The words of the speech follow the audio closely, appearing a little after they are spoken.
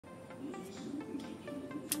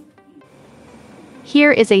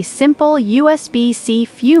Here is a simple USB-C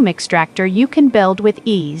fume extractor you can build with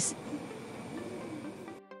ease.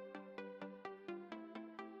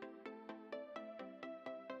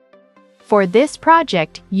 For this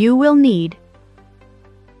project, you will need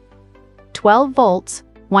 12 volts,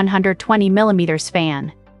 120 millimeters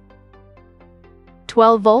fan,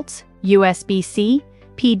 12 volts, USB-C,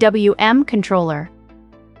 PWM controller,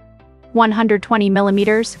 120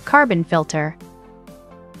 millimeters carbon filter,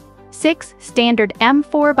 6 standard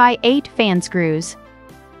M4x8 fan screws,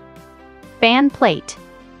 fan plate,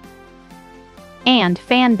 and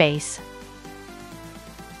fan base.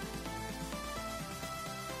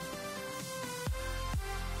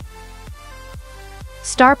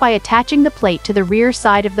 Start by attaching the plate to the rear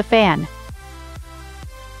side of the fan.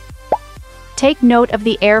 Take note of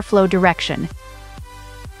the airflow direction.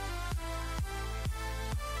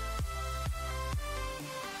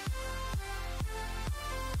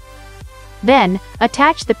 Then,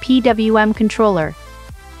 attach the PWM controller.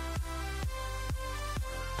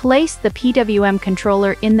 Place the PWM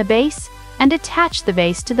controller in the base and attach the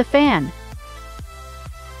base to the fan.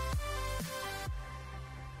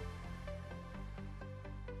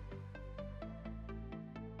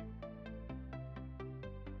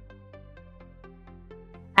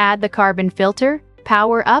 Add the carbon filter,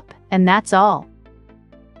 power up, and that's all.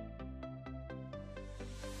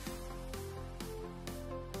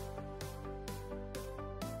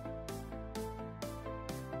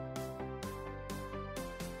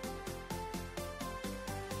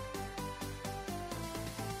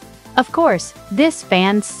 Of course, this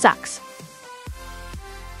fan sucks.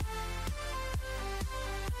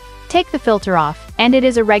 Take the filter off, and it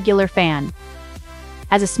is a regular fan.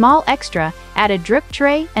 As a small extra, add a drip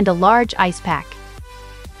tray and a large ice pack.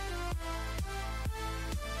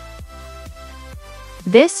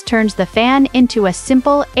 This turns the fan into a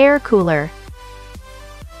simple air cooler.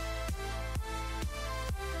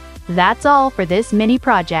 That's all for this mini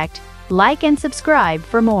project. Like and subscribe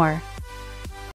for more.